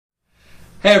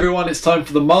Hey everyone, it's time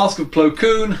for the mask of Plo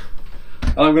Koon,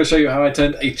 and I'm going to show you how I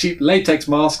turned a cheap latex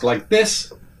mask like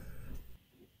this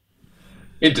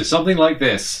into something like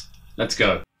this. Let's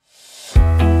go.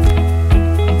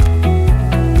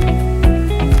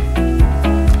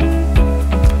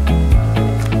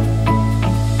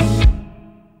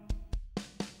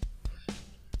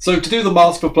 So to do the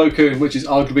mask for Plo Koon, which is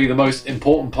arguably the most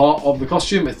important part of the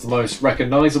costume, it's the most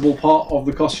recognisable part of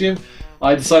the costume,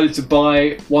 I decided to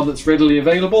buy one that's readily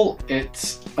available.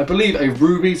 It's, I believe, a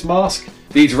Rubies mask.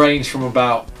 These range from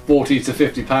about £40 to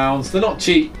 £50. They're not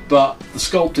cheap, but the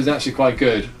sculpt is actually quite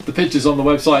good. The pictures on the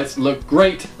websites look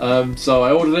great, so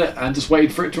I ordered it and just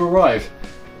waited for it to arrive.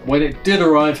 When it did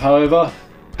arrive, however...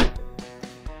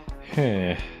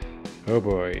 oh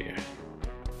boy.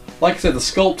 Like I said, the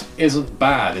sculpt isn't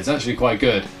bad, it's actually quite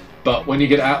good. But when you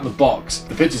get it out in the box,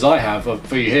 the pictures I have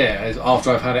for you here is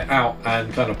after I've had it out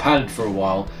and kind of padded for a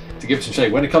while to give it some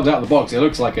shape. When it comes out of the box, it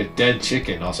looks like a dead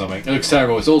chicken or something. It looks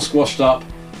terrible. It's all squashed up.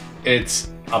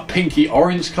 It's a pinky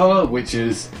orange colour, which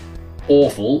is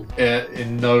awful.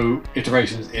 In no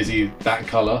iterations is he that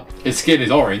colour. His skin is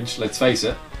orange, let's face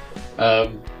it. But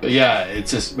yeah,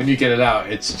 it's just, when you get it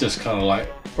out, it's just kind of like...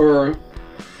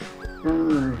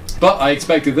 But I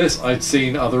expected this. I'd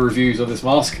seen other reviews of this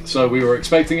mask, so we were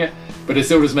expecting it, but it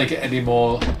still doesn't make it any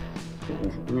more...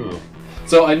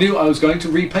 So I knew I was going to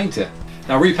repaint it.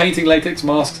 Now, repainting latex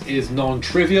masks is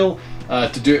non-trivial.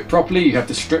 To do it properly, you have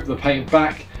to strip the paint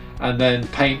back and then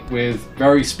paint with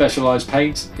very specialised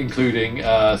paints, including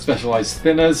specialised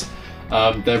thinners.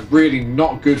 They're really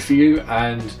not good for you,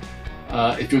 and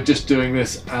if you're just doing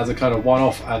this as a kind of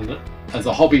one-off and as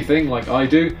a hobby thing like I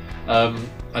do,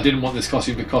 I didn't want this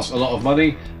costume to cost a lot of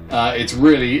money. It's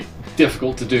really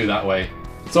difficult to do that way.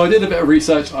 So I did a bit of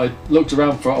research. I looked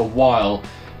around for a while,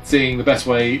 seeing the best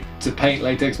way to paint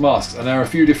latex masks, and there are a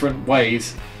few different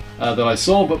ways that I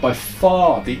saw, but by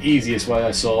far the easiest way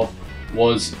I saw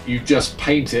was you just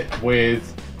paint it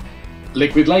with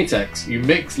liquid latex. You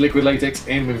mix liquid latex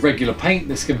in with regular paint.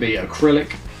 This can be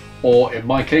acrylic, or in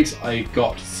my case I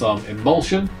got some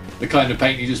emulsion, the kind of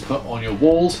paint you just put on your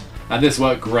walls, and this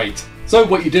worked great. So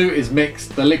what you do is mix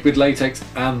the liquid latex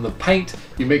and the paint.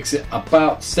 You mix it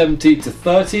about 70 to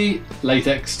 30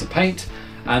 latex to paint,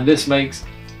 and this makes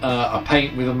a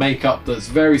paint with a makeup that's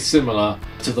very similar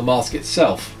to the mask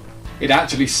itself. It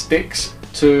actually sticks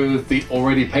to the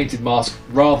already painted mask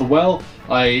rather well.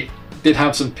 I did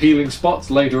have some peeling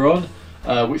spots later on,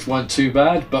 which weren't too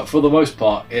bad, but for the most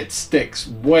part it sticks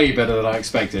way better than I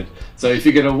expected. So if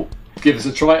you're going to give this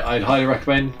a try, I'd highly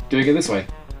recommend doing it this way.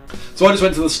 So I just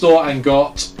went to the store and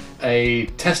got a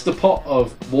tester pot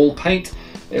of wall paint.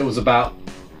 It was about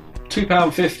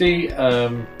 £2.50,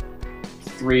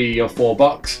 $3 or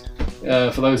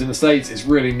 $4 for those in the States. It's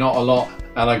really not a lot,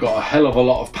 and I got a hell of a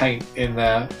lot of paint in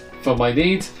there for my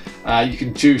needs. You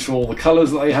can choose from all the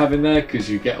colours that they have in there, because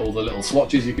you get all the little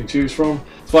swatches you can choose from.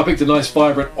 So I picked a nice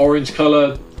vibrant orange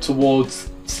colour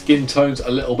towards skin tones a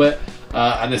little bit,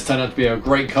 and this turned out to be a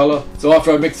great colour. So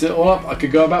after I mixed it all up, I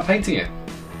could go about painting it.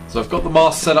 So I've got the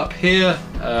mask set up here.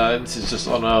 This is just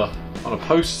on a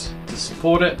post to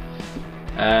support it,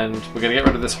 and we're going to get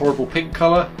rid of this horrible pink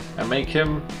colour and make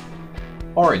him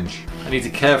orange. I need to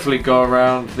carefully go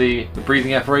around the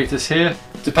breathing apparatus here.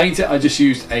 To paint it, I just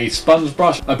used a sponge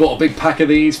brush. I bought a big pack of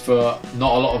these for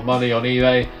not a lot of money on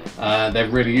eBay. They're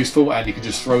really useful, and you can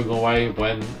just throw them away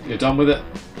when you're done with it.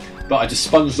 But I just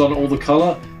sponged on all the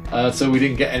colour, so we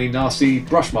didn't get any nasty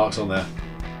brush marks on there.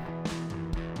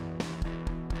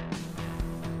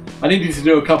 I needed to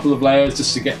do a couple of layers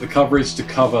just to get the coverage to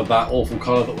cover that awful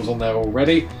colour that was on there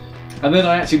already. And then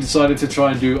I actually decided to try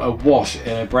and do a wash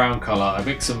in a brown colour. I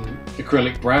mixed some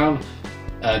acrylic brown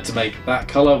to make that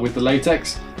colour with the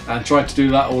latex, and tried to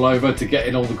do that all over to get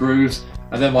in all the grooves.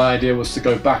 And then my idea was to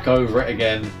go back over it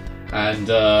again and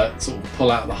sort of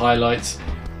pull out the highlights.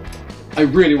 I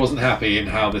really wasn't happy in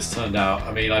how this turned out.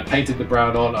 I mean, I painted the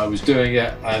brown on, I was doing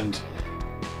it, and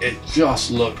it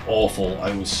just looked awful. I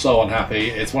was so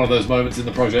unhappy. It's one of those moments in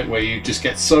the project where you just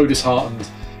get so disheartened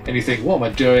and you think, what am I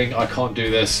doing? I can't do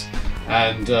this.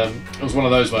 And it was one of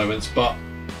those moments. But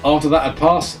after that had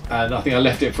passed, and I think I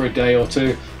left it for a day or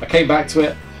two, I came back to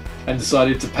it and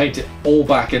decided to paint it all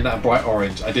back in that bright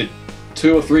orange. I did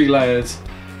 2 or 3 layers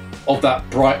of that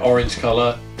bright orange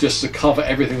colour just to cover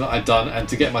everything that I'd done and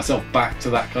to get myself back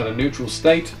to that kind of neutral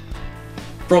state.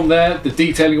 From there, the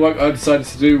detailing work I decided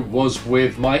to do was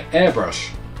with my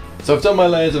airbrush. So I've done my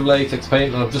layers of latex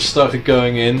paint, and I've just started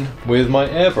going in with my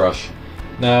airbrush.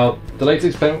 Now, the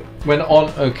latex paint went on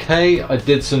okay. I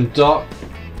did some dark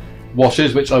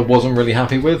washes, which I wasn't really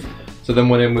happy with, so then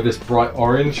went in with this bright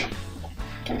orange.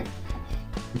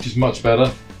 which is much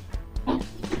better.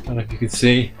 And if you can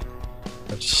see,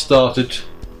 I've just started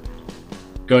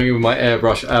going in with my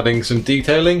airbrush, adding some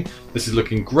detailing. This is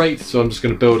looking great, so I'm just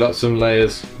going to build up some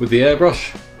layers with the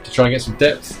airbrush to try and get some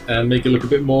depth and make it look a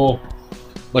bit more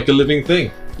like a living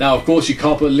thing. Now, of course, you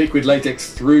can't put liquid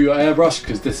latex through your airbrush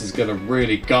because this is going to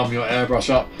really gum your airbrush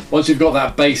up. Once you've got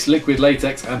that base liquid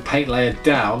latex and paint layer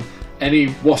down,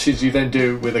 any washes you then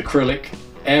do with acrylic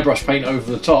airbrush paint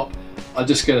over the top are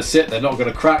just going to sit. They're not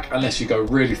going to crack unless you go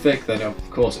really thick, then of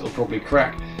course it'll probably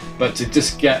crack. But to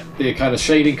just get the kind of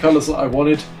shading colours that I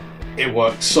wanted, it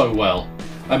worked so well.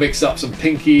 I mixed up some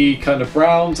pinky kind of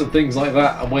browns and things like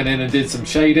that and went in and did some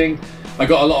shading. I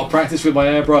got a lot of practice with my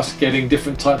airbrush getting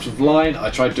different types of line. I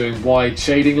tried doing wide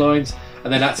shading lines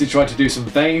and then actually tried to do some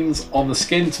veins on the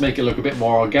skin to make it look a bit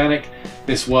more organic.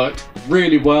 This worked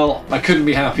really well. I couldn't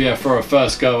be happier for a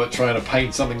first go at trying to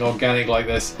paint something organic like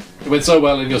this. It went so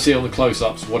well, and you'll see on the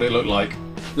close-ups what it looked like.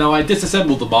 Now, I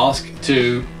disassembled the mask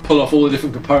to pull off all the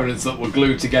different components that were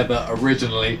glued together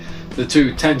originally. The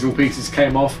two tendril pieces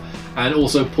came off, and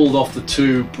also pulled off the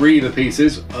two breather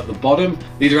pieces at the bottom.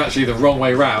 These are actually the wrong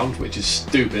way around, which is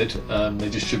stupid. They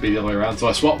just should be the other way around. So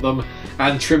I swapped them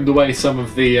and trimmed away some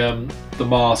of the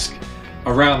mask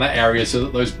around that area so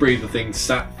that those breather things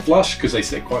sat flush, because they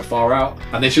sit quite far out,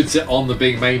 and they should sit on the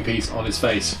big main piece on his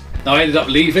face. Now, I ended up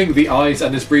leaving the eyes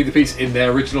and this breather piece in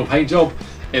their original paint job.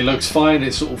 It looks fine.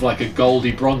 It's sort of like a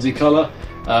goldy bronzy colour.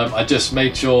 I just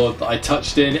made sure that I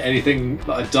touched in anything that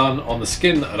I'd done on the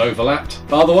skin that had overlapped,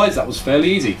 but otherwise that was fairly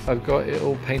easy. I've got it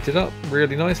all painted up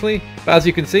really nicely, but as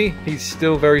you can see, he's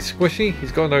still very squishy.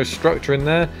 He's got no structure in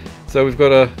there, so we've got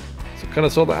to kind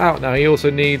of sort that out. Now, he also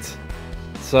needs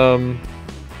some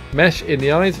mesh in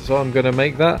the eyes, so I'm going to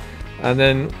make that, and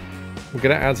then we're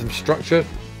going to add some structure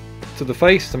to the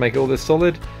face to make all this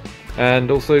solid,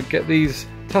 and also get these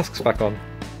tusks back on.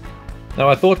 Now,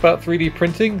 I thought about 3D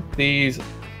printing these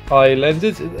eye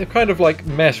lenses. They're kind of like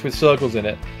mesh with circles in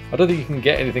it. I don't think you can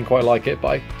get anything quite like it,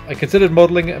 but I considered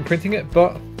modelling it and printing it,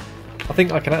 but I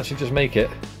think I can actually just make it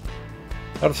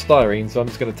out of styrene, so I'm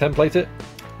just going to template it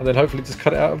and then hopefully just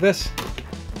cut it out of this,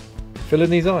 fill in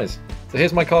these eyes. So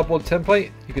here's my cardboard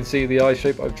template. You can see the eye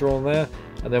shape I've drawn there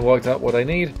and then worked out what I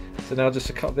need. So now just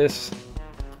to cut this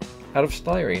out of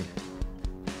styrene.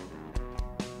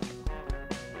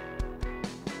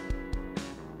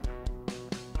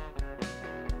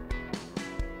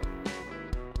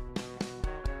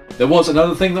 There was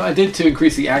another thing that I did to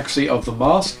increase the accuracy of the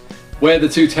mask. Where the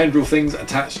two tendril things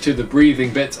attached to the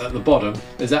breathing bits at the bottom,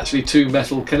 there's actually two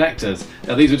metal connectors.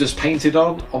 Now, these were just painted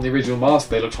on the original mask.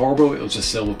 They looked horrible. It was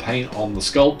just silver paint on the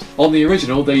sculpt. On the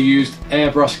original, they used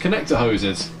airbrush connector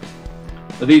hoses.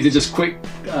 Now, these are just quick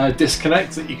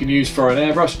disconnects that you can use for an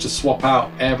airbrush to swap out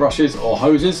airbrushes or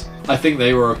hoses. I think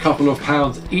they were a couple of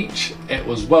pounds each. It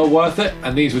was well worth it,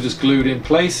 and these were just glued in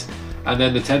place, and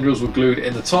then the tendrils were glued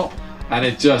in the top, and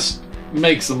it just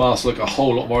makes the mask look a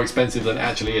whole lot more expensive than it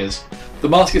actually is. The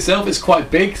mask itself is quite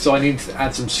big, so I need to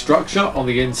add some structure on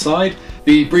the inside.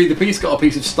 The breather piece got a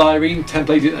piece of styrene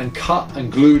templated and cut and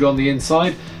glued on the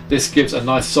inside. This gives a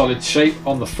nice solid shape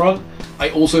on the front.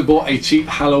 I also bought a cheap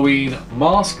Halloween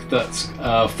mask that's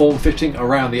form-fitting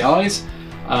around the eyes.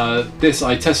 This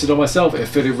I tested on myself, it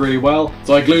fitted really well.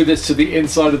 So I glued this to the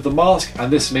inside of the mask,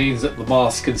 and this means that the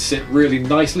mask can sit really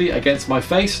nicely against my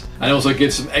face, and also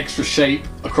gives some extra shape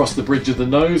across the bridge of the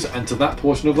nose and to that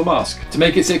portion of the mask. To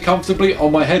make it sit comfortably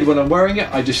on my head when I'm wearing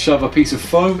it, I just shove a piece of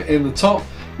foam in the top.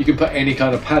 You can put any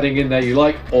kind of padding in there you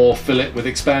like, or fill it with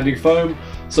expanding foam,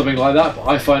 something like that, but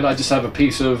I find I just have a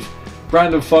piece of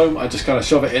random foam. I just kind of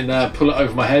shove it in there, pull it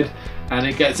over my head, and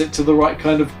it gets it to the right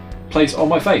kind of place on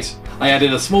my face. I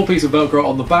added a small piece of Velcro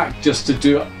on the back just to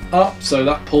do it up, so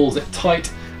that pulls it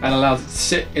tight and allows it to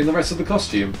sit in the rest of the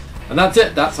costume. And that's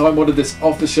it. That's how I modded this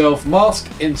off-the-shelf mask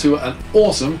into an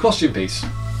awesome costume piece.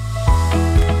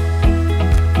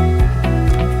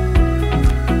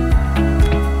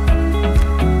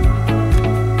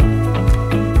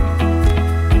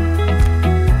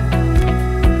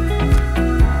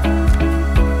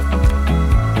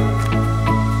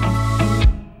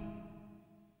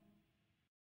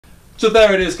 So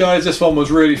there it is, guys. This one was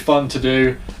really fun to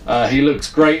do. He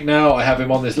looks great now. I have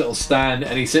him on this little stand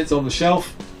and he sits on the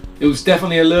shelf. It was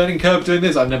definitely a learning curve doing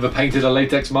this. I've never painted a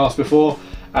latex mask before.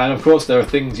 And of course, there are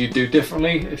things you do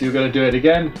differently if you're going to do it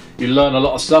again. You learn a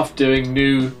lot of stuff doing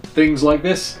new things like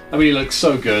this. I mean, he looks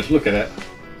so good. Look at it.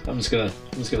 I'm just gonna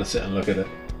sit and look at it.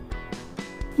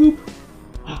 Whoop.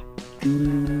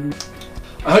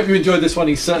 I hope you enjoyed this one.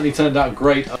 He certainly turned out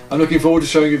great. I'm looking forward to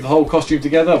showing you the whole costume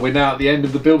together. We're now at the end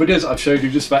of the build videos. I've showed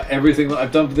you just about everything that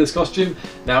I've done for this costume.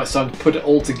 Now it's time to put it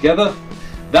all together.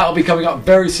 That'll be coming up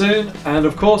very soon, and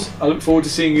of course I look forward to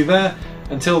seeing you there.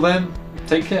 Until then,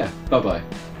 take care. Bye bye.